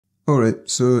Alright,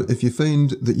 so if you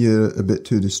find that you're a bit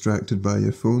too distracted by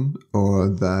your phone, or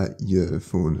that your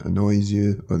phone annoys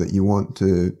you, or that you want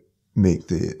to make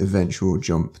the eventual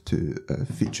jump to a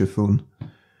feature phone,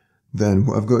 then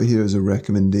what I've got here is a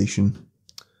recommendation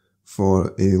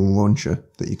for a launcher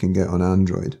that you can get on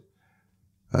Android.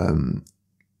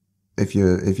 If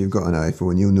you've got an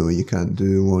iPhone, you'll know you can't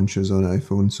do launchers on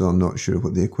iPhone, so I'm not sure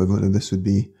what the equivalent of this would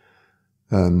be.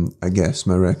 I guess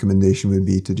my recommendation would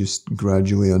be to just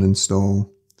gradually uninstall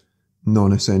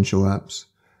non-essential apps.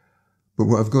 But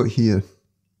what I've got here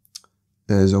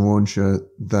is a launcher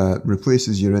that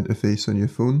replaces your interface on your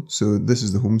phone. So this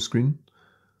is the home screen.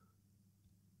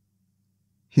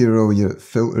 Here are all your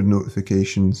filtered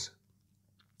notifications,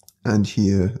 and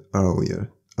here are all your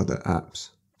other apps.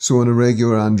 So on a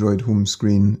regular Android home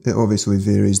screen, it obviously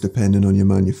varies depending on your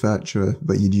manufacturer,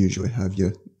 but you'd usually have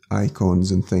your icons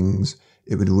and things.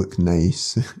 It would look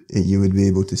nice. You would be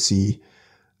able to see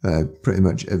pretty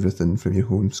much everything from your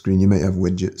home screen. You might have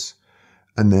widgets,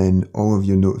 and then all of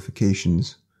your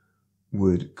notifications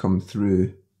would come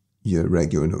through your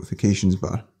regular notifications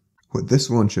bar. What this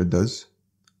launcher does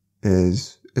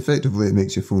is effectively it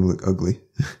makes your phone look ugly,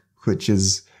 which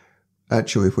is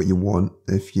actually what you want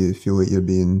if you feel like you're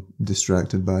being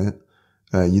distracted by it.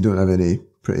 You don't have any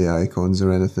pretty icons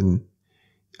or anything,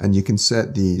 and you can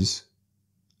set these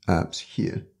apps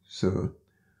here. So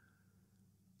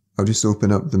I'll just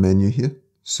open up the menu here.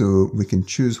 So we can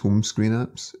choose home screen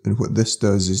apps, and what this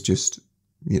does is just,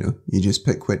 you just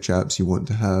pick which apps you want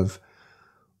to have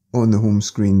on the home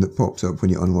screen that pops up when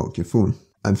you unlock your phone.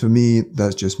 And for me,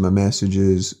 that's just my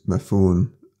messages, my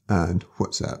phone, and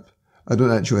WhatsApp. I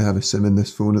don't actually have a SIM in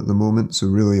this phone at the moment, so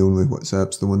really only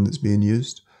WhatsApp's the one that's being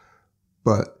used.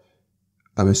 But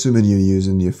I'm assuming you're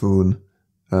using your phone,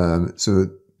 so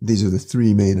these are the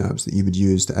three main apps that you would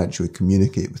use to actually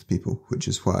communicate with people, which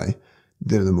is why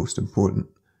they're the most important.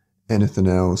 Anything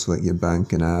else, like your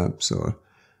banking apps or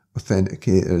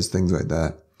authenticators, things like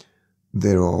that,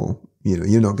 they're all,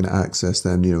 you're not going to access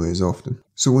them nearly as often.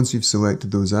 So once you've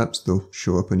selected those apps, they'll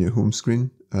show up on your home screen,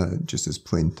 just as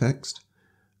plain text.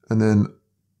 And then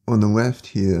on the left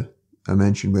here, I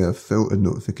mentioned we have filtered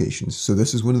notifications. So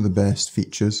this is one of the best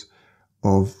features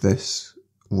of this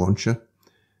launcher,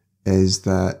 is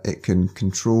that it can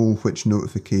control which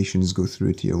notifications go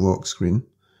through to your lock screen.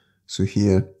 So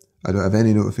here, I don't have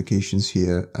any notifications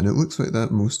here, and it looks like that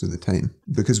most of the time.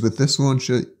 Because with this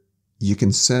launcher, you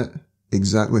can set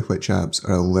exactly which apps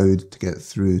are allowed to get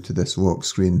through to this lock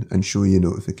screen and show you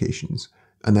notifications.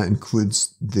 And that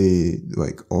includes the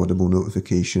audible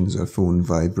notifications or phone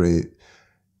vibrate.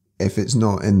 If it's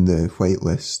not in the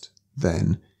whitelist,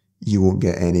 then you won't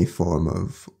get any form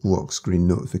of lock screen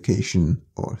notification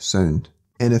or sound.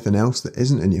 Anything else that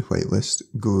isn't in your whitelist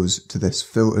goes to this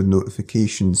filtered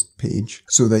notifications page,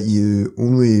 so that you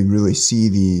only really see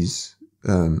these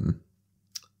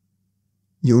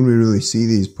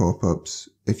pop-ups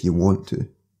if you want to.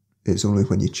 It's only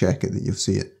when you check it that you'll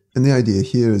see it. And the idea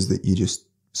here is that you just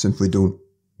simply don't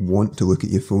want to look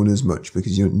at your phone as much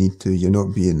because you don't need to. You're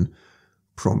not being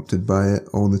prompted by it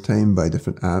all the time by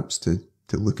different apps to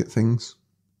look at things.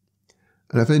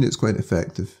 And I find it's quite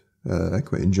effective. I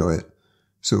quite enjoy it.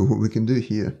 So what we can do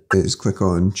here is click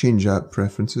on Change App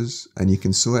Preferences, and you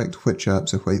can select which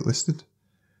apps are whitelisted.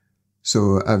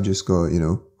 So I've just got,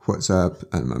 WhatsApp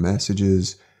and my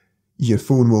messages. Your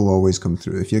phone will always come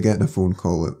through. If you're getting a phone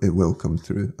call, it will come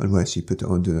through unless you put it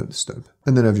on Do Not Disturb.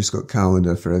 And then I've just got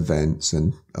calendar for events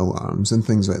and alarms and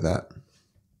things like that.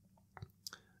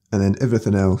 And then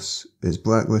everything else is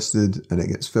blacklisted, and it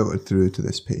gets filtered through to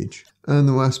this page. And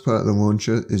the last part of the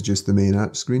launcher is just the main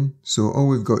app screen. So all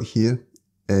we've got here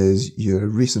is your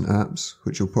recent apps,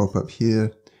 which will pop up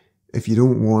here. If you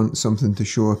don't want something to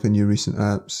show up in your recent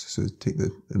apps, so take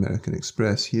the American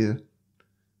Express here,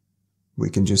 we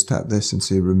can just tap this and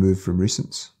say remove from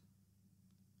recents,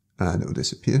 and it'll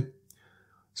disappear.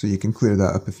 So you can clear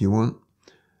that up if you want.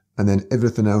 And then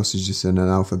everything else is just in an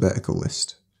alphabetical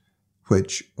list,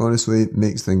 which honestly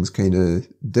makes things kind of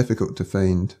difficult to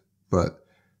find, but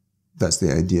that's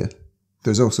the idea.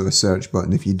 There's also a search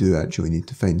button if you do actually need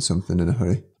to find something in a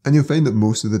hurry. And you'll find that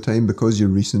most of the time, because your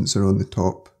recents are on the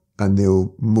top, and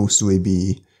they'll mostly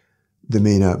be the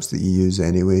main apps that you use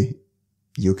anyway,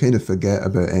 you'll kind of forget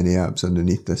about any apps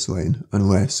underneath this line,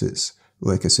 unless it's,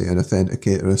 like I say, an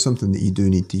authenticator or something that you do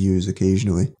need to use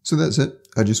occasionally. So that's it.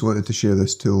 I just wanted to share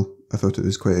this tool. I thought it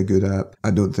was quite a good app.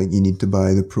 I don't think you need to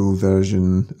buy the Pro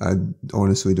version. I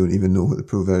honestly don't even know what the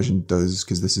Pro version does,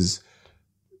 because this is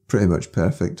pretty much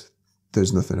perfect.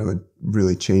 There's nothing I would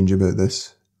really change about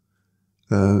this.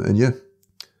 And yeah,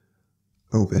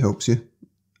 I hope it helps you.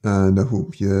 and I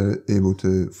hope you're able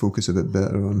to focus a bit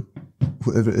better on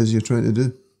whatever it is you're trying to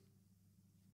do.